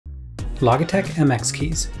Logitech MX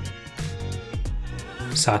Keys,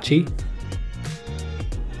 Satechi,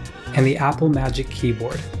 and the Apple Magic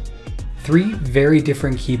Keyboard. Three very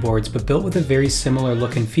different keyboards, but built with a very similar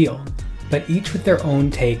look and feel, but each with their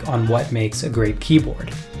own take on what makes a great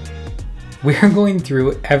keyboard. We're going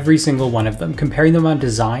through every single one of them, comparing them on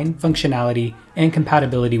design, functionality, and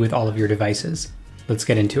compatibility with all of your devices. Let's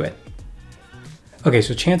get into it. Okay,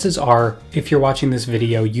 so chances are, if you're watching this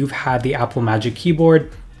video, you've had the Apple Magic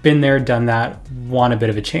Keyboard, been there, done that, want a bit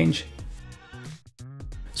of a change.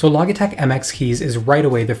 So Logitech MX Keys is right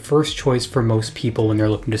away the first choice for most people when they're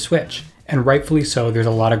looking to switch, and rightfully so. There's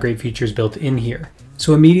a lot of great features built in here.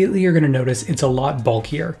 So immediately you're going to notice it's a lot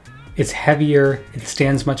bulkier. It's heavier, it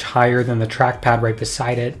stands much higher than the trackpad right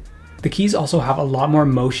beside it. The keys also have a lot more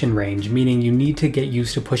motion range, meaning you need to get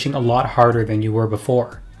used to pushing a lot harder than you were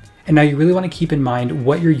before. And now you really want to keep in mind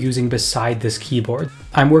what you're using beside this keyboard.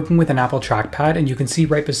 I'm working with an Apple trackpad, and you can see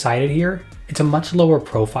right beside it here, it's a much lower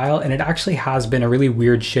profile, and it actually has been a really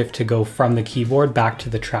weird shift to go from the keyboard back to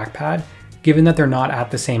the trackpad, given that they're not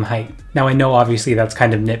at the same height. Now I know obviously that's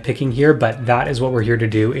kind of nitpicking here, but that is what we're here to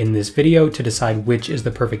do in this video, to decide which is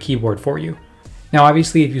the perfect keyboard for you. Now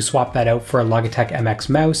obviously if you swap that out for a Logitech MX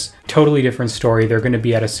Mouse, totally different story. They're going to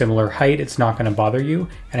be at a similar height, it's not going to bother you,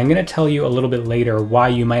 and I'm going to tell you a little bit later why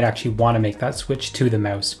you might actually want to make that switch to the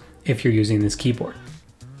mouse if you're using this keyboard.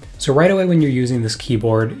 So right away when you're using this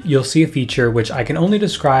keyboard, you'll see a feature which I can only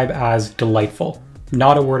describe as delightful.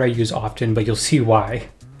 Not a word I use often, but you'll see why.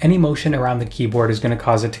 Any motion around the keyboard is going to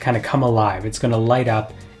cause it to kind of come alive. It's going to light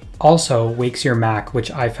up. Also wakes your Mac,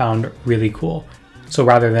 which I found really cool. So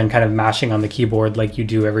rather than kind of mashing on the keyboard like you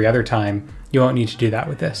do every other time, you won't need to do that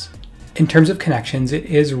with this. In terms of connections, it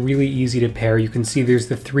is really easy to pair. You can see there's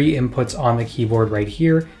the three inputs on the keyboard right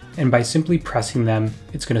here, and by simply pressing them,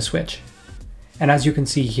 it's going to switch. And as you can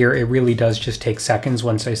see here, it really does just take seconds.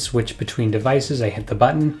 Once I switch between devices, I hit the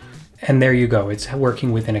button, and there you go. It's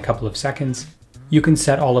working within a couple of seconds. You can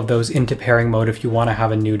set all of those into pairing mode if you want to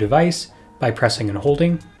have a new device by pressing and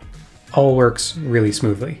holding. All works really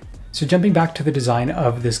smoothly. So jumping back to the design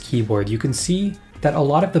of this keyboard, you can see that a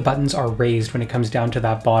lot of the buttons are raised when it comes down to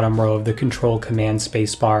that bottom row of the Control, Command,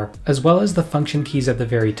 Spacebar, as well as the function keys at the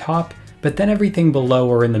very top, but then everything below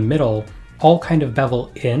or in the middle all kind of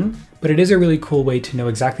bevel in, but it is a really cool way to know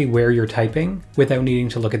exactly where you're typing without needing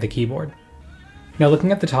to look at the keyboard. Now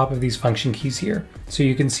looking at the top of these function keys here, so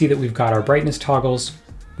you can see that we've got our brightness toggles,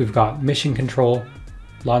 we've got mission control,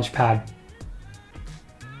 launchpad,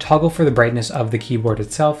 toggle for the brightness of the keyboard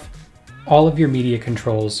itself, all of your media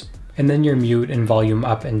controls, and then your mute and volume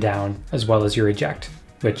up and down, as well as your eject,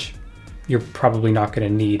 which you're probably not going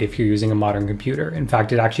to need if you're using a modern computer. In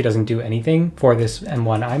fact, it actually doesn't do anything for this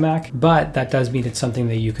M1 iMac, but that does mean it's something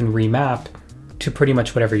that you can remap to pretty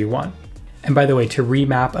much whatever you want. And by the way, to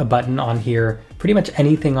remap a button on here, pretty much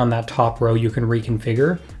anything on that top row you can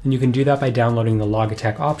reconfigure, and you can do that by downloading the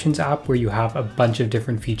Logitech Options app, where you have a bunch of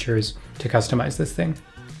different features to customize this thing.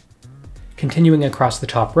 Continuing across the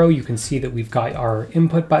top row, you can see that we've got our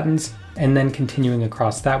input buttons, and then continuing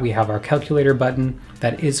across that, we have our calculator button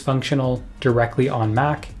that is functional directly on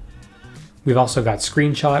Mac. We've also got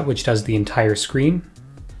screenshot, which does the entire screen,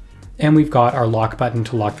 and we've got our lock button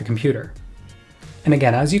to lock the computer. And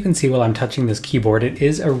again, as you can see while I'm touching this keyboard, it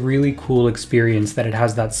is a really cool experience that it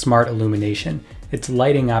has that smart illumination. It's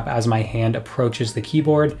lighting up as my hand approaches the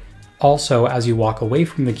keyboard. Also, as you walk away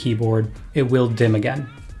from the keyboard, it will dim again.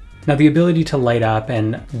 Now the ability to light up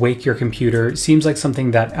and wake your computer seems like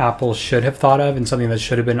something that Apple should have thought of and something that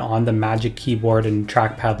should have been on the Magic Keyboard and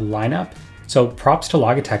trackpad lineup. So props to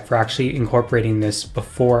Logitech for actually incorporating this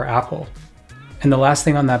before Apple. And the last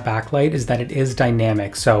thing on that backlight is that it is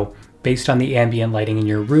dynamic. So based on the ambient lighting in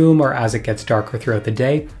your room or as it gets darker throughout the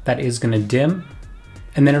day, that is going to dim.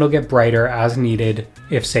 And then it'll get brighter as needed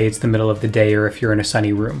if, say, it's the middle of the day or if you're in a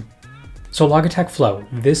sunny room. So Logitech Flow,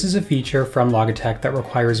 this is a feature from Logitech that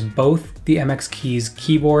requires both the MX Keys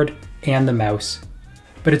keyboard and the mouse,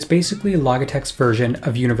 but it's basically Logitech's version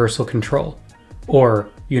of Universal Control, or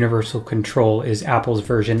Universal Control is Apple's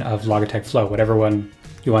version of Logitech Flow, whatever one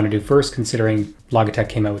you want to do first, considering Logitech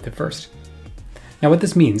came out with it first. Now what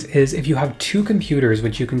this means is if you have two computers,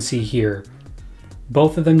 which you can see here,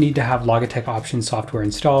 both of them need to have Logitech Options software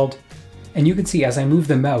installed, and you can see as I move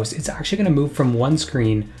the mouse, it's actually going to move from one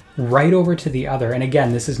screen right over to the other. And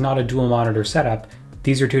again, this is not a dual monitor setup.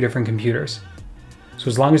 These are two different computers. So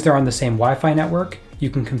as long as they're on the same Wi-Fi network, you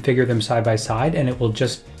can configure them side by side and it will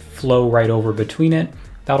just flow right over between it.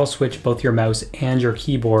 That'll switch both your mouse and your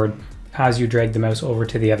keyboard as you drag the mouse over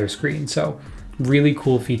to the other screen. So really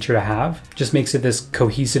cool feature to have. Just makes it this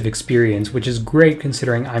cohesive experience, which is great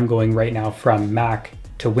considering I'm going right now from Mac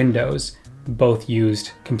to Windows, both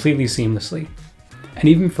used completely seamlessly. And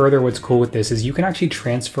even further, what's cool with this is you can actually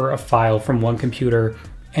transfer a file from one computer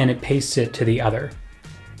and it pastes it to the other.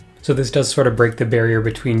 So this does sort of break the barrier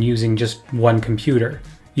between using just one computer.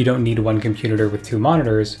 You don't need one computer with two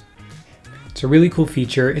monitors. It's a really cool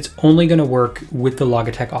feature. It's only going to work with the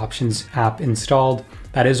Logitech Options app installed.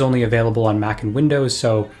 That is only available on Mac and Windows,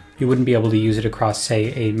 so you wouldn't be able to use it across,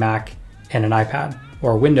 say, a Mac and an iPad,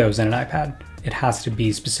 or Windows and an iPad. It has to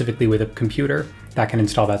be specifically with a computer that can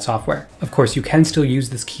install that software. Of course, you can still use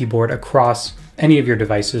this keyboard across any of your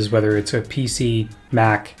devices, whether it's a PC,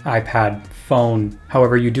 Mac, iPad, phone.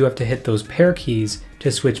 However, you do have to hit those pair keys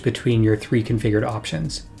to switch between your 3 configured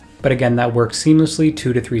options. But again, that works seamlessly,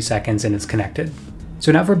 2 to 3 seconds, and it's connected.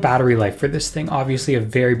 So now for battery life for this thing, obviously a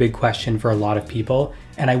very big question for a lot of people.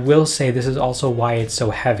 And I will say this is also why it's so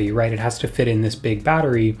heavy, right? It has to fit in this big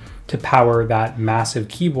battery to power that massive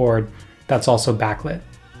keyboard that's also backlit.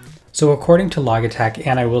 So according to Logitech,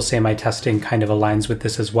 and I will say my testing kind of aligns with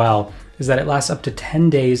this as well, is that it lasts up to 10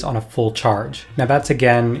 days on a full charge. Now that's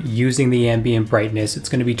again, using the ambient brightness. It's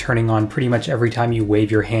going to be turning on pretty much every time you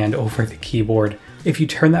wave your hand over the keyboard. If you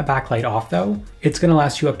turn that backlight off though, it's going to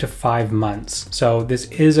last you up to 5 months. So this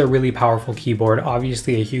is a really powerful keyboard,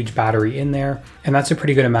 obviously a huge battery in there, and that's a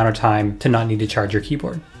pretty good amount of time to not need to charge your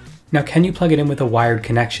keyboard. Now, can you plug it in with a wired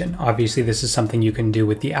connection? Obviously this is something you can do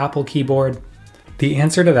with the Apple keyboard. The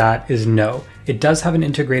answer to that is no. It does have an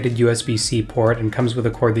integrated USB-C port and comes with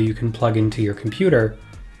a cord that you can plug into your computer,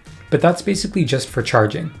 but that's basically just for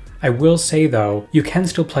charging. I will say though, you can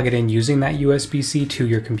still plug it in using that USB-C to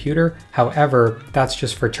your computer. However, that's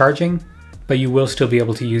just for charging, but you will still be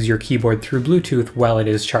able to use your keyboard through Bluetooth while it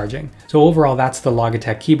is charging. So overall, that's the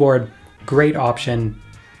Logitech keyboard. Great option.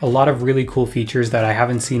 A lot of really cool features that I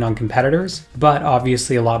haven't seen on competitors, but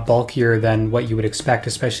obviously a lot bulkier than what you would expect,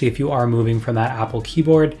 especially if you are moving from that Apple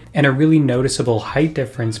keyboard, and a really noticeable height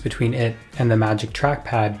difference between it and the Magic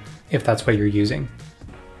Trackpad, if that's what you're using.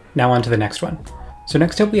 Now on to the next one. So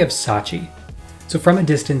next up we have Satechi. So from a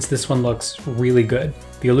distance, this one looks really good.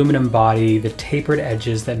 The aluminum body, the tapered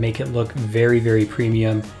edges that make it look very, very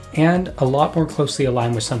premium, and a lot more closely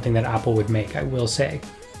aligned with something that Apple would make, I will say.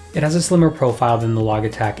 It has a slimmer profile than the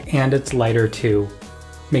Logitech, and it's lighter too,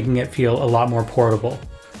 making it feel a lot more portable.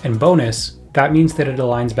 And bonus, that means that it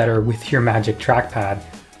aligns better with your Magic Trackpad.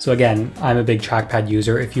 So again, I'm a big trackpad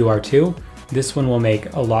user. If you are too, this one will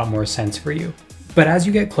make a lot more sense for you. But as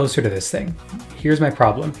you get closer to this thing, here's my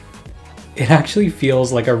problem. It actually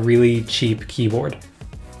feels like a really cheap keyboard.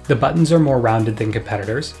 The buttons are more rounded than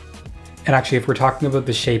competitors. And actually, if we're talking about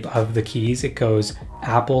the shape of the keys, it goes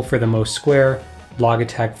Apple for the most square,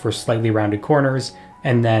 Logitech for slightly rounded corners,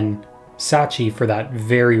 and then Satechi for that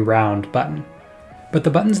very round button. But the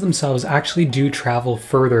buttons themselves actually do travel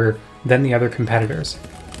further than the other competitors,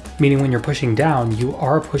 meaning when you're pushing down, you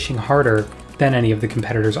are pushing harder than any of the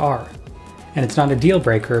competitors are. And it's not a deal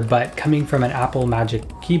breaker, but coming from an Apple Magic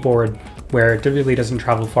keyboard where it really doesn't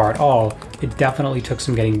travel far at all, it definitely took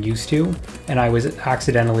some getting used to, and I was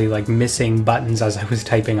accidentally like missing buttons as I was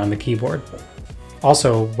typing on the keyboard.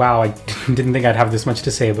 Also, wow, I didn't think I'd have this much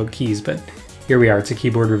to say about keys, but here we are, it's a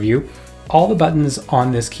keyboard review. All the buttons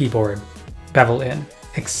on this keyboard bevel in,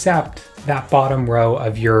 except that bottom row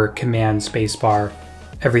of your command spacebar,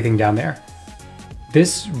 everything down there.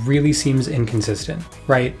 This really seems inconsistent,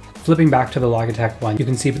 right? Flipping back to the Logitech one, you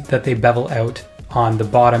can see that they bevel out on the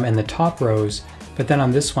bottom and the top rows, but then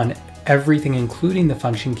on this one, everything including the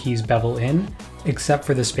function keys bevel in, except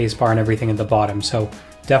for the spacebar and everything at the bottom. So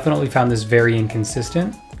definitely found this very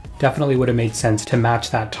inconsistent. Definitely would have made sense to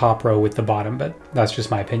match that top row with the bottom, but that's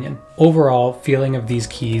just my opinion. Overall, feeling of these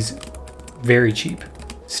keys, very cheap.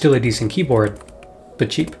 Still a decent keyboard, but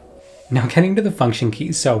cheap. Now getting to the function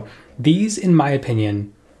keys. So these, in my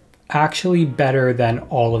opinion, actually better than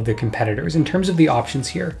all of the competitors in terms of the options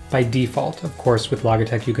here. By default, of course, with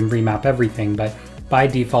Logitech, you can remap everything, but by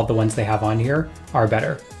default, the ones they have on here are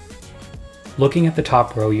better. Looking at the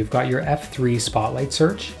top row, you've got your F3 Spotlight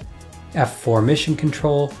Search, F4 Mission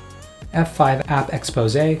Control, F5 App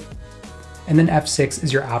Expose, and then F6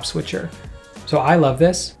 is your App Switcher. So I love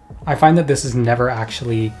this. I find that this is never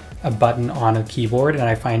actually a button on a keyboard, and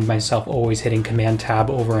I find myself always hitting Command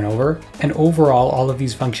Tab over and over. And overall, all of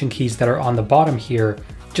these function keys that are on the bottom here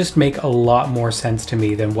just make a lot more sense to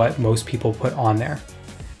me than what most people put on there.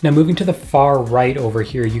 Now moving to the far right over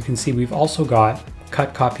here, you can see we've also got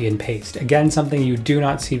cut, copy, and paste. Again, something you do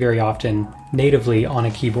not see very often natively on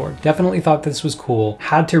a keyboard. Definitely thought this was cool.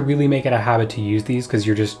 Had to really make it a habit to use these because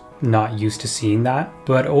you're just not used to seeing that.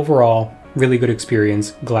 But overall, really good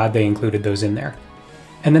experience. Glad they included those in there.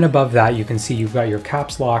 And then above that, you can see you've got your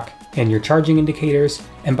caps lock, and your charging indicators.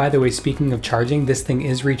 And by the way, speaking of charging, this thing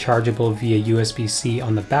is rechargeable via USB-C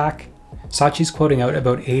on the back. Satechi's quoting out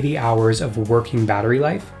about 80 hours of working battery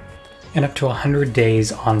life and up to 100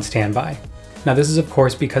 days on standby. Now this is of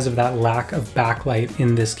course because of that lack of backlight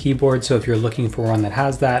in this keyboard, so if you're looking for one that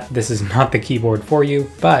has that, this is not the keyboard for you,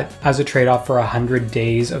 but as a trade-off for 100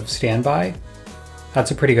 days of standby,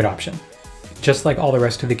 that's a pretty good option. Just like all the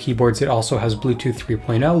rest of the keyboards, it also has Bluetooth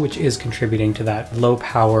 3.0, which is contributing to that low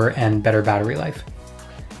power and better battery life.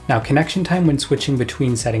 Now connection time when switching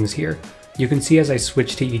between settings here. You can see as I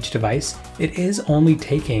switch to each device, it is only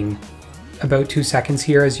taking about 2 seconds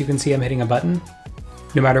here. As you can see, I'm hitting a button.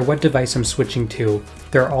 No matter what device I'm switching to,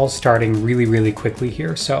 they're all starting really, really quickly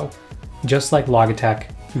here. So just like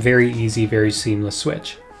Logitech, very easy, very seamless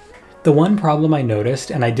switch. The one problem I noticed,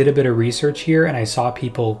 and I did a bit of research here and I saw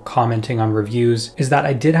people commenting on reviews, is that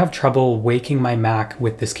I did have trouble waking my Mac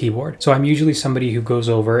with this keyboard. So I'm usually somebody who goes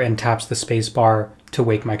over and taps the space bar to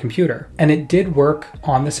wake my computer. And it did work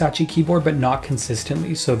on the Satechi keyboard, but not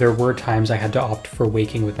consistently. So there were times I had to opt for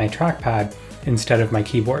waking with my trackpad instead of my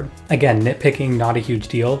keyboard. Again, nitpicking, not a huge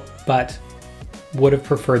deal, but would have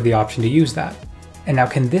preferred the option to use that. And now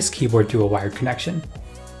can this keyboard do a wired connection?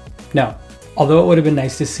 No. Although it would have been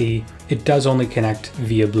nice to see, it does only connect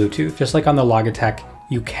via Bluetooth. Just like on the Logitech,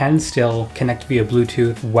 you can still connect via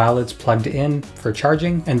Bluetooth while it's plugged in for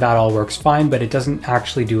charging, and that all works fine, but it doesn't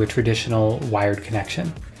actually do a traditional wired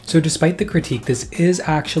connection. So despite the critique, this is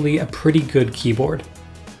actually a pretty good keyboard.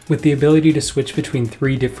 With the ability to switch between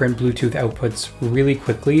 3 different Bluetooth outputs really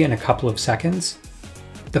quickly in a couple of seconds,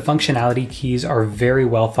 the functionality keys are very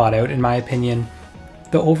well thought out in my opinion.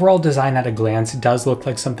 The overall design at a glance does look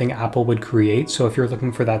like something Apple would create, so if you're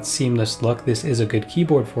looking for that seamless look, this is a good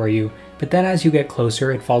keyboard for you. But then as you get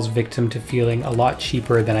closer, it falls victim to feeling a lot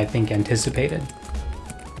cheaper than I think anticipated.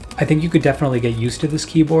 I think you could definitely get used to this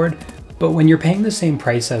keyboard, but when you're paying the same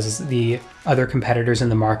price as the other competitors in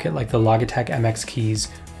the market like the Logitech MX Keys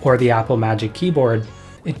or the Apple Magic Keyboard,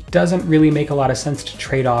 it doesn't really make a lot of sense to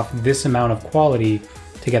trade off this amount of quality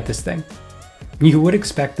to get this thing. You would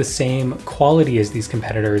expect the same quality as these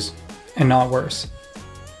competitors and not worse.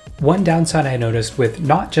 One downside I noticed with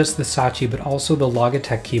not just the Satechi but also the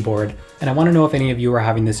Logitech keyboard, and I want to know if any of you are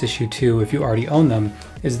having this issue too if you already own them,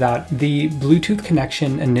 is that the Bluetooth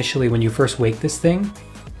connection initially when you first wake this thing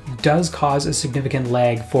does cause a significant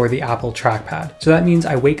lag for the Apple trackpad. So that means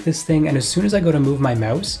I wake this thing and as soon as I go to move my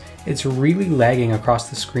mouse, it's really lagging across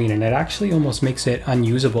the screen and it actually almost makes it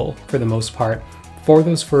unusable for the most part for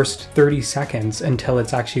those first 30 seconds until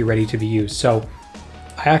it's actually ready to be used. So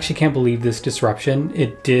I actually can't believe this disruption.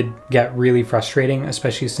 It did get really frustrating,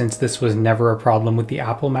 especially since this was never a problem with the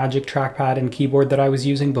Apple Magic trackpad and keyboard that I was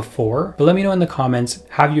using before. But let me know in the comments,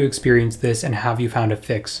 have you experienced this and have you found a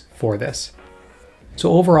fix for this?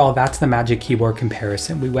 So overall, that's the Magic Keyboard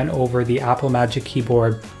comparison. We went over the Apple Magic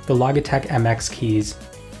Keyboard, the Logitech MX Keys,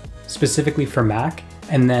 specifically for Mac,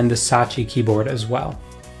 and then the Satechi Keyboard as well.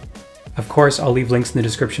 Of course, I'll leave links in the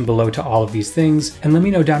description below to all of these things, and let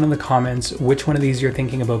me know down in the comments which one of these you're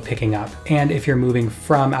thinking about picking up, and if you're moving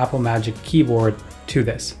from Apple Magic Keyboard to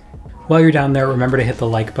this. While you're down there, remember to hit the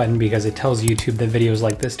like button because it tells YouTube that videos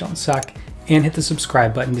like this don't suck, and hit the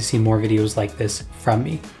subscribe button to see more videos like this from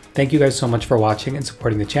me. Thank you guys so much for watching and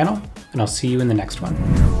supporting the channel, and I'll see you in the next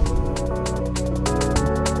one.